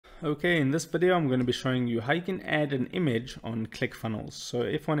Okay, in this video I'm going to be showing you how you can add an image on ClickFunnels. So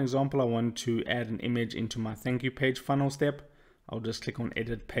if, for an example, I want to add an image into my thank you page funnel step, I'll just click on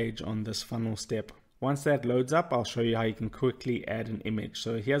edit page on this funnel step. Once that loads up, I'll show you how you can quickly add an image.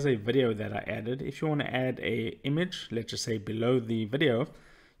 So here's a video that I added. If you want to add an image, let's just say below the video,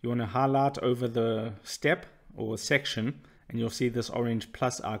 you want to highlight over the step or section, and you'll see this orange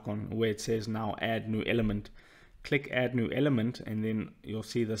plus icon where it says now add new element. Click add new element, and then you'll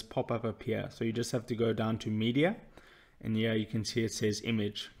see this pop up appear. So you just have to go down to media, and here you can see it says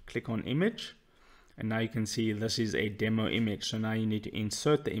image. Click on image, and now you can see this is a demo image. So now you need to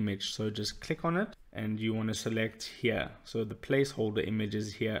insert the image. So just click on it, and you want to select here. So the placeholder image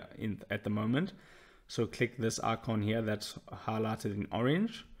is here at the moment. So click this icon here that's highlighted in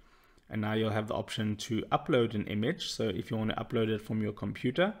orange, and now you'll have the option to upload an image. So if you want to upload it from your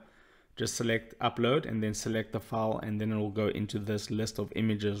computer, just select upload and then select the file, and then it will go into this list of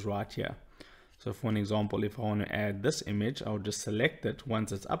images right here. So for an example, if I want to add this image, I'll just select it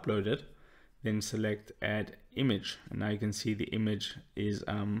once it's uploaded, then select add image, and now you can see the image is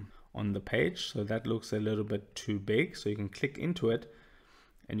on the page. So that looks a little bit too big, so you can click into it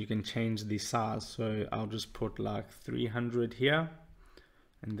and you can change the size. So I'll just put like 300 here,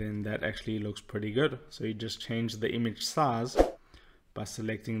 and then that actually looks pretty good. So you just change the image size by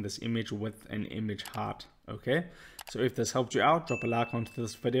selecting this image width and image height. Okay, so if this helped you out, drop a like onto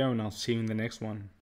this video, and I'll see you in the next one.